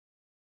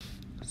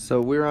So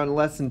we're on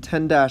lesson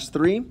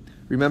 10-3.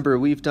 Remember,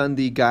 we've done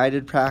the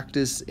guided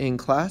practice in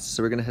class,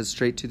 so we're going to head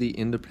straight to the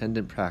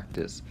independent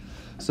practice.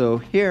 So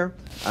here,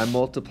 I'm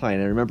multiplying.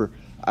 And remember,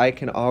 I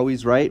can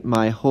always write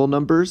my whole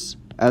numbers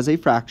as a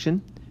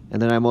fraction, and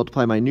then I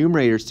multiply my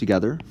numerators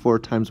together. 4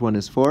 times 1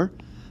 is 4.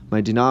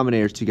 My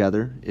denominators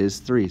together is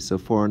 3, so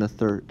 4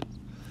 1/3.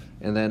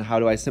 And then how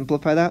do I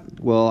simplify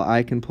that? Well,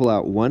 I can pull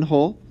out one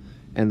whole,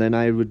 and then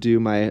I would do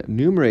my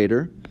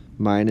numerator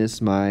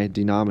minus my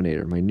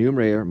denominator. My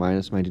numerator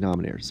minus my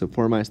denominator. So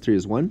 4 minus 3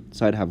 is 1,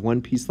 so I'd have one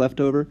piece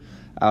left over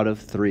out of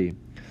 3.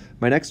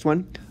 My next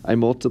one, I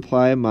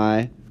multiply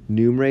my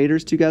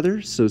numerators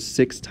together, so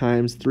 6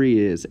 times 3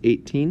 is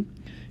 18,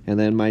 and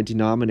then my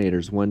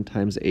denominators, 1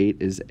 times 8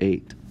 is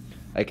 8.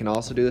 I can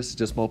also do this to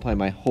just multiply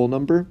my whole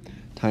number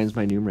times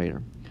my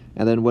numerator.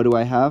 And then what do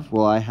I have?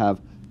 Well, I have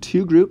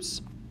 2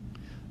 groups,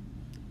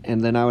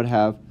 and then I would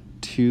have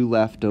 2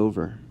 left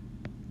over.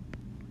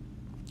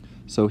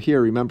 So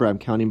here, remember, I'm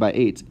counting by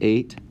 8s.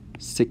 8,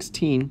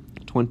 16,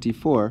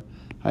 24.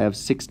 I have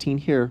 16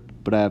 here,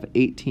 but I have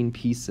 18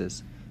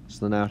 pieces.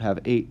 So then I would have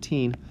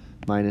 18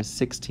 minus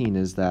 16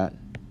 is that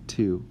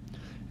 2.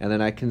 And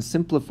then I can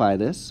simplify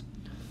this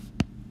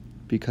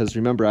because,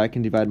 remember, I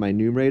can divide my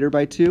numerator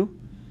by 2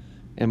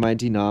 and my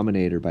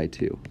denominator by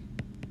 2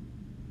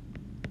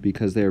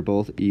 because they are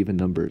both even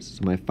numbers.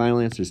 So my final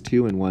answer is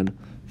 2 and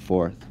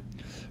 1/4.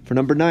 For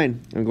number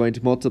 9, I'm going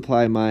to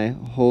multiply my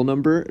whole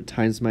number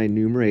times my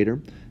numerator,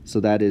 so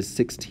that is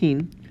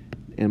 16,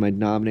 and my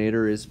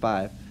denominator is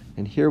 5.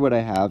 And here what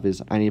I have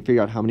is I need to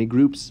figure out how many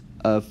groups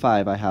of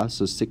 5 I have,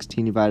 so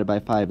 16 divided by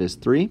 5 is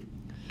 3,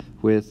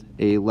 with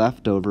a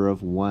leftover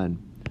of 1.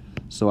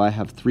 So I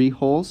have 3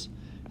 wholes,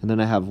 and then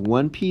I have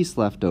 1 piece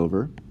left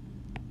over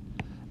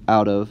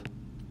out of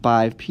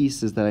 5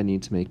 pieces that I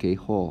need to make a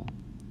whole.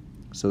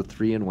 So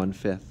 3 and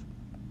 1/5.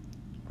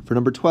 For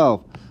number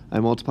 12, I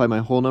multiply my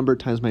whole number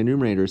times my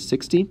numerator is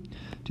 60,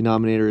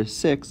 denominator is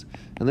 6,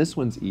 and this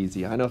one's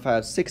easy. I know if I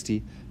have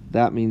 60,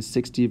 that means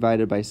 60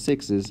 divided by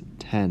 6 is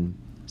 10.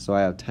 So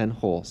I have 10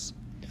 wholes.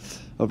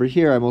 Over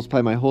here, I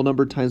multiply my whole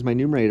number times my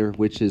numerator,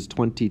 which is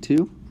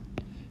 22,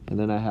 and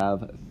then I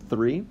have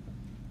 3.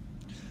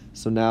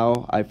 So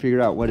now I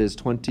figured out what is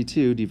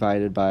 22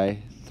 divided by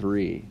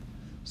 3.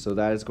 So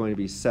that is going to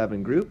be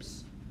 7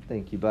 groups.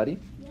 Thank you, buddy.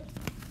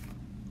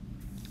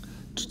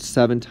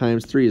 7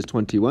 times 3 is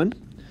 21.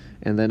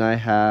 And then I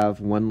have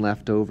 1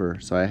 left over.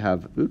 So I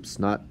have, oops,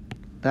 not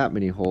that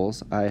many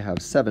holes. I have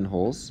 7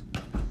 holes.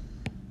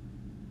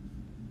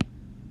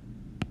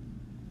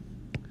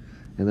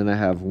 And then I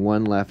have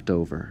 1 left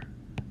over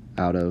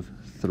out of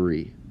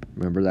 3.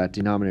 Remember that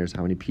denominator is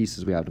how many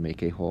pieces we have to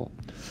make a whole.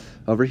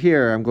 Over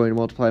here, I'm going to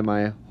multiply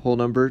my whole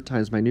number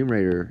times my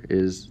numerator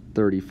is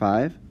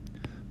 35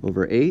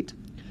 over 8.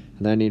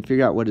 And then I need to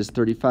figure out what is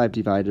 35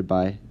 divided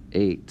by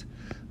 8.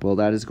 Well,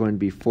 that is going to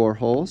be 4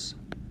 holes.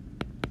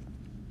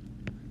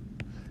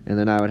 And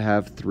then I would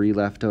have 3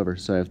 left over.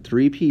 So I have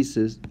 3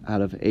 pieces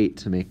out of 8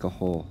 to make a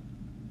whole.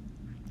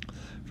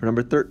 For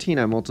number 13,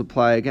 I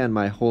multiply again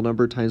my whole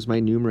number times my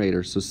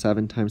numerator. So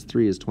 7 times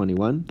 3 is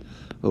 21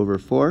 over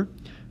 4.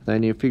 Then I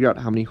need to figure out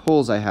how many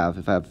holes I have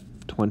if I have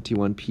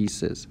 21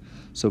 pieces.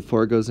 So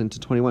 4 goes into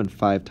 21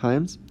 5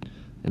 times,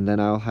 and then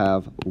I'll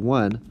have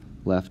 1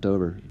 left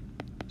over.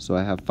 So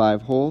I have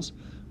 5 holes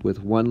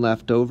with 1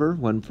 left over,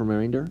 1 for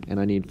remainder, and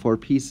I need 4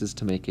 pieces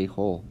to make a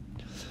whole.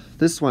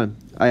 This one,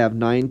 I have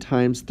 9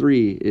 times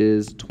 3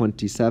 is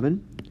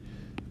 27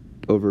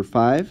 over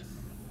 5.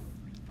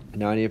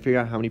 Now I need to figure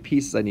out how many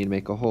pieces I need to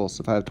make a whole.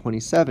 So if I have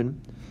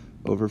 27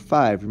 over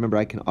 5, remember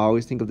I can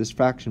always think of this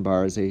fraction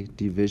bar as a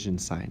division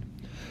sign.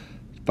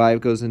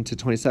 5 goes into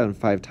 27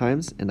 5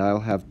 times, and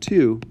I'll have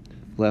 2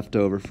 left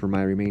over for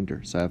my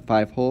remainder. So I have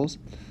 5 holes,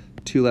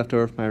 2 left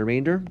over for my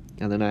remainder,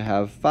 and then I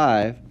have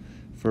 5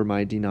 for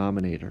my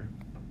denominator.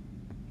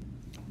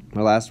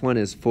 My last one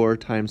is 4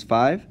 times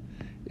 5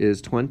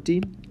 is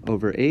 20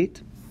 over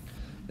 8.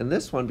 And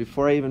this one,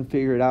 before I even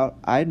figure it out,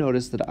 I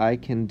noticed that I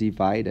can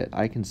divide it.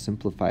 I can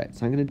simplify it.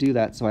 So I'm going to do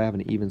that so I have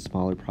an even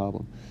smaller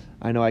problem.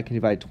 I know I can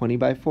divide 20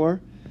 by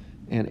 4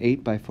 and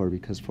 8 by 4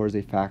 because 4 is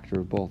a factor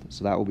of both.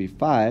 So that will be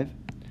 5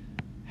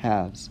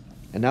 halves.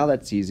 And now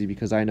that's easy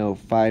because I know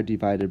 5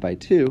 divided by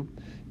 2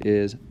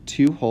 is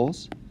 2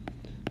 wholes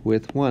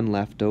with 1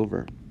 left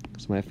over.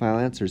 So my final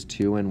answer is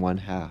 2 and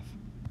 1/2.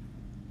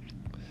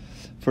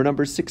 For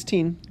number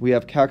 16, we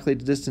have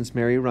calculated distance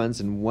Mary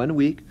runs in 1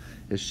 week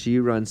as she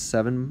runs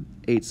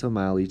 7/8 of a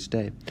mile each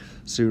day.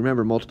 So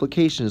remember,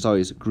 multiplication is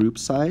always group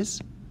size,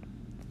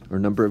 or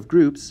number of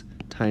groups,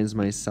 times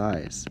my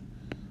size.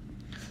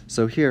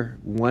 So here,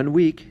 1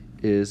 week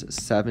is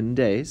 7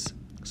 days.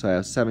 So I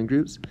have 7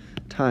 groups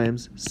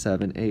times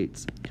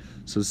 7/8.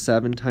 So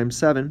 7 times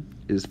 7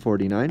 is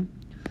 49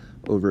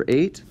 over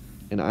 8.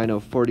 And I know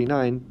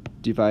 49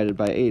 divided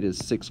by 8 is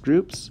 6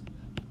 groups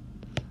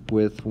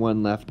with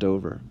 1 left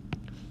over.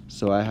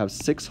 So I have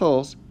 6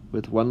 holes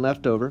with 1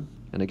 left over,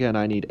 and again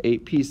I need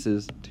 8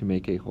 pieces to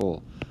make a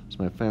whole. So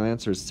my final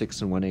answer is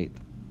 6 1/8.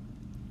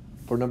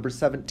 For number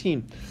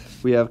 17,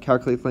 we have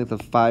calculate the length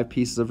of 5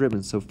 pieces of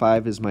ribbon. So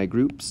 5 is my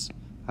groups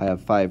I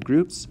have 5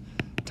 groups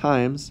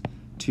times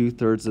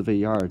 2/3 of a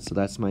yard. So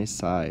that's my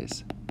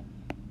size.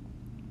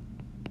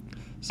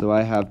 So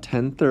I have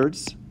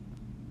 10/3,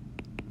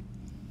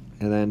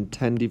 and then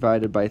 10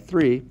 divided by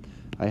 3,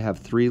 I have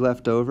 3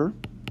 left over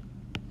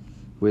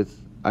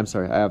with, I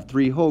have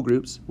 3 whole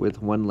groups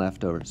with 1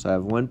 left over. So I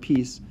have 1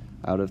 piece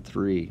out of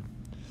 3.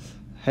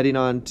 Heading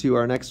on to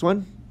our next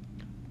one,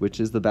 which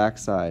is the back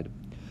side.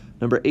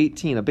 Number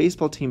 18, a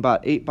baseball team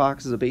bought 8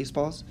 boxes of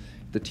baseballs.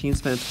 The team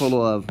spent a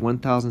total of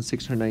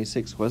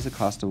 $1,696. What is the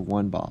cost of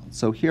 1 ball?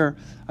 So here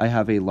I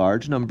have a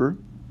large number.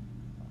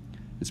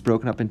 It's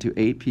broken up into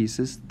 8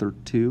 pieces,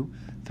 2,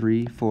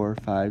 3, 4,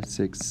 5,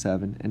 6,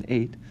 7, and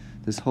 8.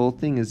 This whole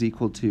thing is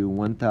equal to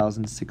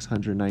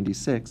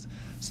 1,696.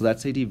 So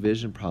that's a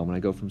division problem when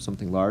I go from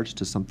something large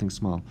to something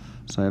small.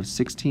 So I have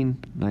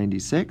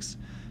 1696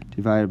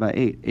 divided by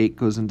 8. 8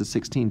 goes into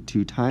 16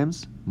 2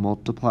 times,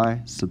 multiply,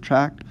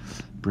 subtract,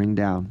 bring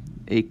down.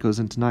 8 goes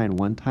into 9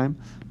 1 time,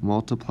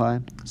 multiply,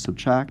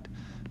 subtract,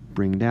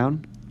 bring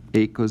down.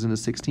 8 goes into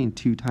 16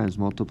 2 times,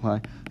 multiply,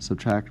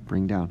 subtract,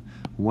 bring down.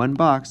 1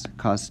 box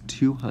costs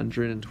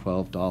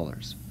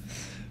 $212.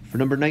 For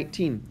number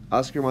 19,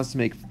 Oscar wants to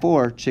make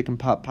 4 chicken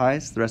pot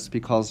pies. The recipe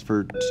calls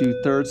for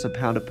 2/3 a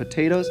pound of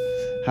potatoes.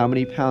 How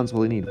many pounds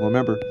will he need? Well,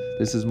 remember,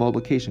 this is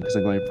multiplication because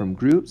I'm going from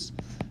groups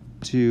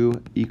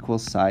to equal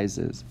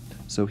sizes.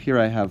 So here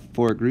I have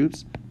 4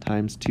 groups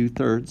times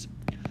 2/3.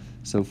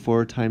 So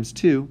 4 times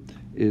 2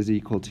 is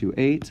equal to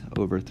 8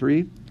 over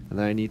 3. And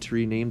then I need to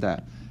rename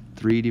that.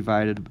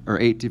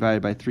 8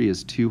 divided by 3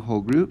 is 2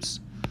 whole groups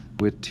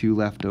with 2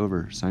 left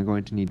over. So I'm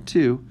going to need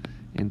 2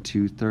 and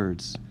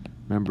 2/3.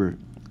 Remember,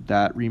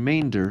 that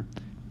remainder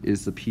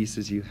is the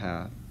pieces you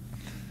have.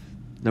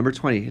 Number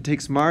 20, it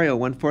takes Mario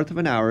 1/4 of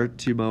an hour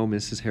to mow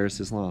Mrs.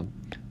 Harris's lawn.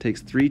 It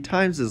takes 3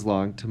 times as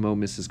long to mow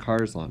Mrs.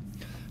 Carr's lawn.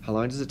 How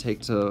long does it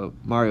take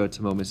Mario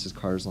to mow Mrs.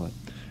 Carr's lawn?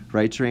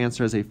 Write your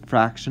answer as a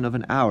fraction of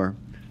an hour,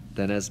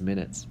 then as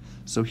minutes.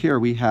 So here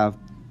we have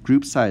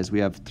group size. We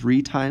have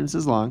 3 times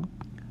as long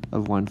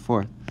of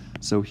 1/4.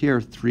 So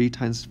here 3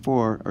 times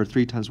 4, or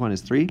 3 times 1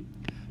 is 3.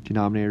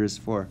 Denominator is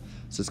 4.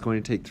 So it's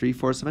going to take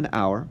 3/4 of an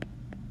hour.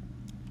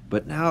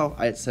 But now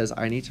it says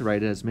I need to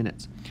write it as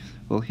minutes.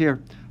 Well,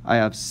 here I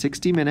have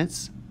 60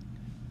 minutes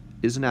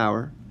is an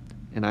hour,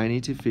 and I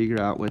need to figure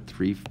out what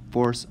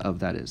 3/4 of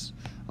that is.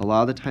 A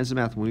lot of the times in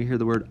math, when we hear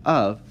the word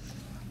of,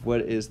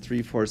 what is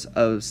 3/4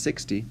 of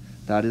 60?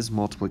 That is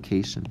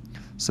multiplication.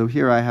 So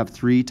here I have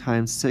 3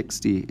 times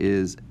 60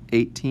 is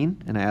 18,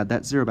 and I add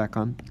that 0 back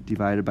on,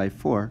 divided by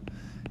 4.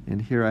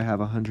 And here I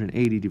have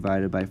 180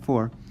 divided by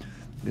 4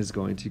 is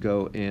going to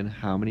go in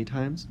how many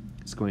times?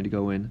 It's going to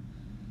go in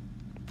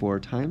 4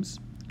 times,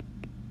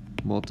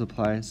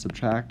 multiply,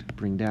 subtract,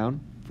 bring down.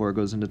 4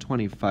 goes into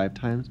 20 5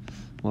 times,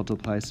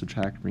 multiply,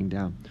 subtract, bring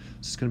down. So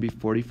it's going to be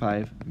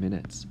 45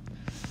 minutes.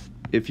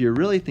 If you're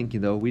really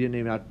thinking, though, we didn't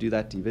even have to do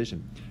that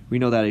division. We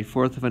know that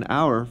 1/4 of an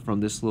hour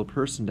from this little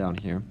person down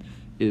here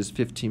is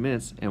 15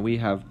 minutes, and we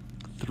have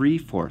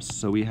 3/4.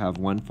 So we have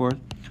 1/4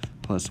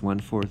 plus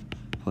 1/4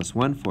 plus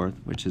 1/4,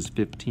 which is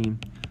 15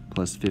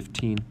 plus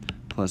 15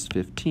 plus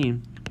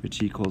 15,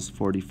 which equals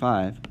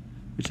 45,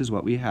 which is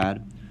what we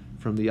had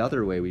from the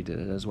other way we did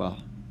it as well.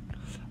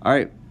 All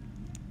right,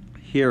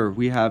 here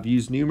we have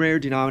used numerator,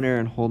 denominator,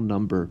 and whole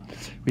number.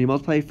 When you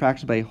multiply a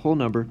fraction by a whole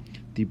number,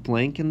 the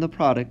blank in the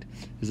product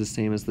is the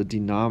same as the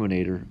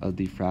denominator of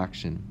the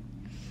fraction.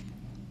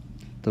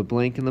 The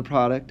blank in the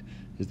product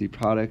is the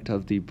product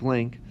of the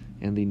blank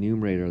and the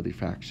numerator of the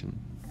fraction.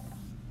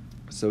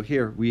 So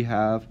here we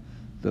have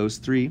those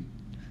 3,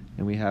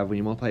 and we have when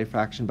you multiply a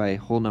fraction by a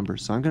whole number.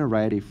 So I'm going to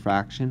write a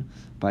fraction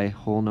by a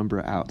whole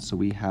number out so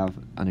we have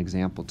an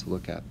example to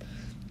look at.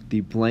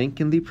 The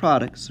blank in the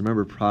product, so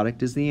remember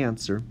product is the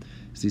answer,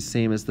 is the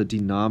same as the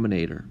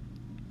denominator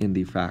in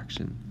the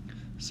fraction.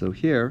 So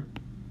here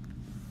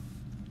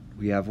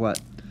we have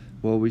what?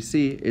 Well, we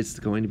see it's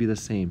going to be the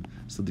same.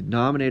 So the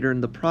denominator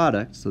in the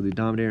product, so the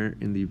denominator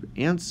in the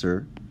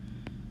answer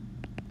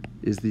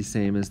is the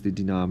same as the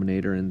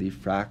denominator in the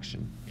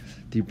fraction.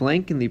 The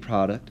blank in the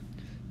product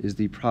is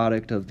the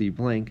product of the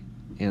blank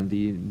and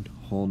the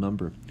whole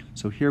number.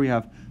 So here we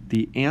have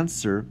the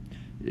answer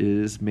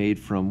is made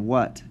from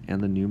what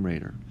and the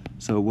numerator.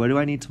 So what do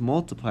I need to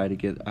multiply to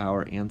get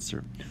our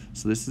answer?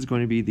 So this is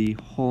going to be the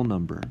whole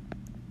number,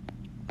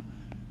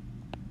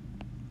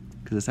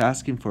 because it's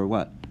asking for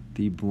what?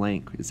 The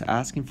blank. It's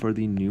asking for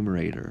the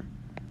numerator.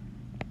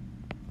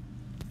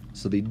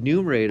 So the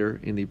numerator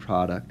in the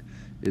product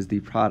is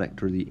the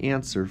product or the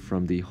answer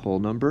from the whole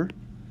number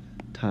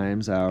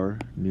times our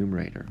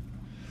numerator.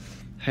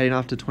 Heading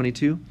off to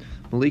 22,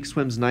 Malik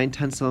swims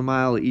 9/10 of a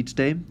mile each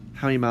day.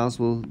 How many miles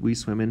will we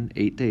swim in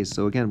 8 days?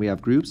 So again, we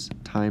have groups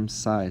times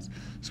size.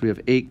 So we have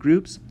 8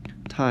 groups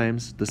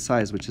times the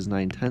size, which is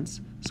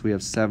 9/10. So we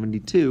have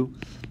 72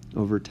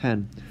 over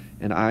 10.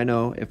 And I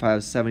know if I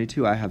have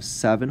 72, I have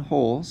 7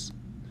 holes,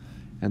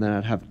 and then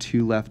I'd have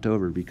 2 left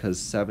over because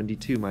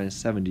 72 minus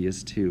 70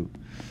 is 2.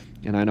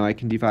 And I know I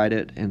can divide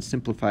it and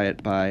simplify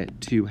it by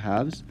 2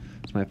 halves.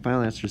 So my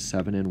final answer is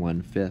 7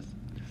 1/5.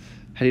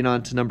 Heading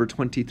on to number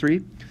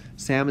 23.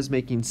 Sam is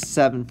making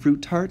 7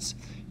 fruit tarts.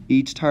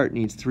 Each tart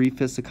needs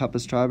 3/5 a cup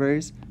of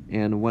strawberries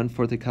and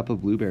 1/4 a cup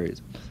of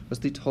blueberries. What's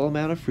the total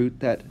amount of fruit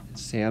that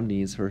Sam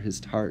needs for his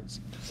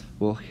tarts?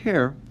 Well,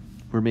 here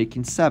we're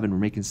making 7. We're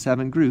making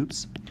 7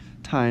 groups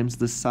times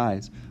the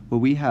size. Well,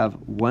 we have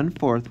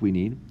 1/4 we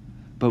need,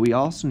 but we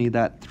also need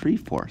that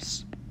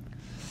 3/4.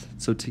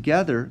 So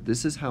together,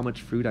 this is how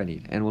much fruit I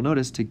need. And we'll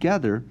notice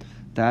together,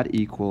 that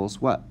equals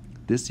what?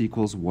 This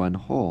equals 1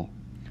 whole.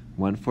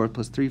 1/4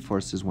 plus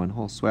 3/4 is 1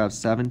 whole. So I have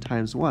 7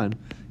 times 1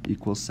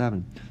 equals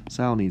 7.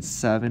 So I'll need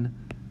 7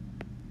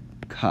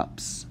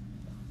 cups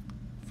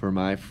for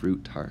my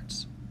fruit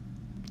tarts.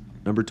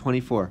 Number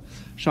 24.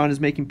 Sean is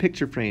making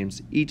picture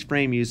frames. Each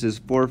frame uses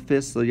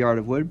 4/5 of a yard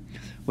of wood.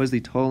 What is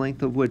the total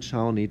length of wood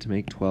Sean will need to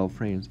make 12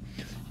 frames?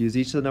 Use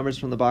each of the numbers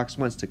from the box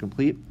once to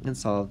complete and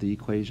solve the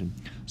equation.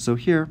 So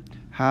here,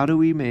 how do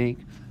we make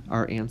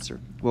our answer?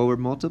 Well, we're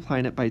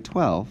multiplying it by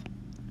 12,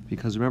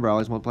 because remember, I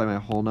always multiply my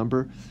whole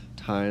number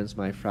times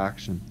my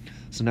fraction.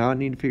 So now I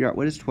need to figure out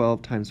what is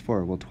 12 times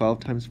 4. Well, 12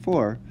 times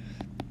 4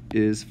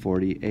 is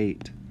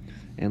 48.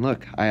 And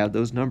look, I have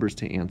those numbers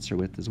to answer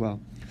with as well.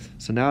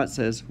 So now it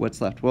says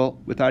what's left. Well,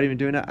 without even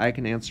doing it, I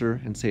can answer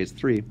and say it's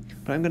 3,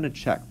 but I'm going to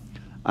check.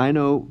 I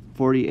know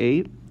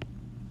 48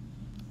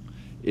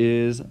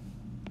 is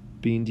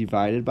being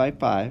divided by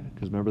 5,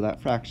 because remember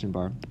that fraction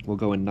bar. We'll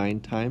go in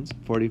 9 times.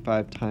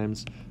 45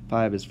 times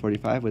 5 is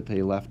 45 with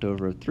a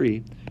leftover of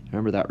 3.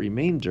 Remember that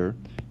remainder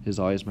is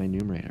always my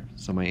numerator.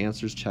 So my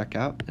answers check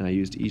out, and I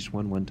used each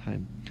one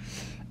time.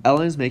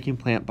 Ellen is making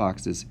plant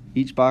boxes.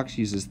 Each box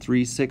uses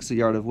 3/6 a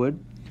yard of wood.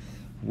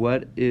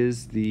 What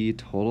is the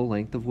total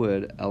length of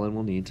wood Ellen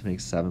will need to make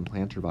 7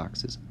 planter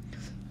boxes?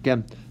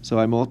 Again, so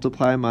I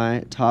multiply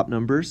my top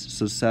numbers.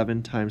 So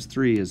 7 times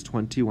 3 is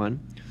 21.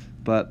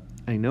 But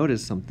I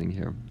noticed something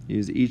here.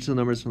 Use each of the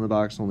numbers from the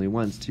box only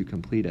once to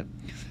complete it.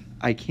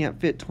 I can't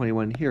fit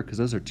 21 here because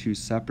those are 2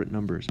 separate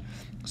numbers.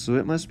 So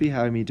it must be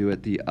having me do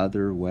it the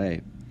other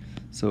way.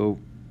 So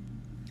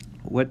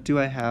what do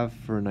I have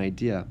for an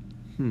idea?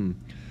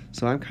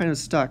 So I'm kind of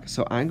stuck.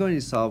 So I'm going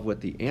to solve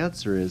what the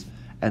answer is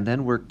and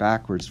then work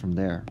backwards from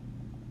there.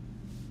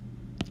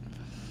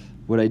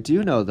 What I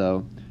do know,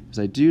 though, is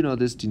I do know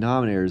this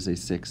denominator is a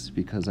 6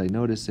 because I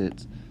notice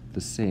it's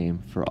the same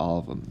for all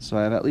of them. So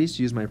I've at least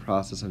used my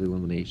process of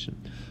elimination.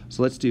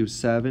 So let's do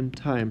 7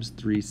 times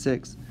 3,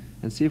 6,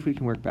 and see if we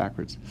can work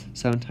backwards.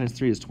 7 times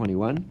 3 is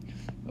 21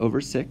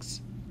 over 6.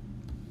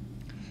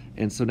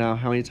 And so now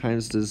how many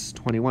times does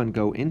 21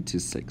 go into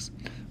 6?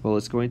 Well,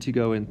 it's going to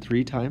go in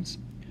 3 times.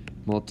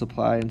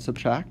 Multiply and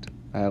subtract.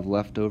 I have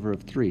leftover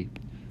of 3.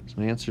 So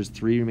my answer is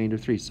 3, remainder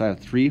 3. So I have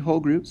 3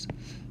 whole groups.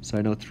 So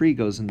I know 3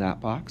 goes in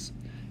that box.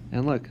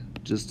 And look,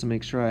 just to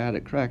make sure I had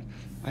it correct,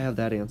 I have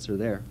that answer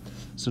there.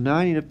 So now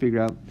I need to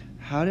figure out,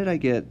 how did I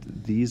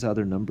get these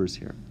other numbers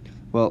here?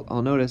 Well,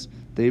 I'll notice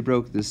they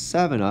broke this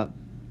 7 up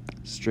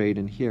straight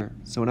in here.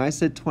 So when I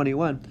said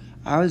 21,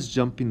 I was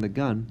jumping the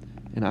gun,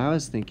 and I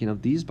was thinking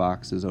of these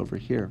boxes over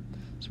here.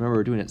 So remember,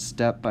 we're doing it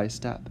step by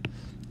step.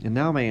 And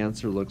now my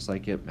answer looks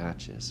like it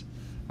matches.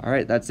 All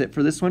right, that's it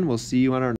for this one. We'll see you on our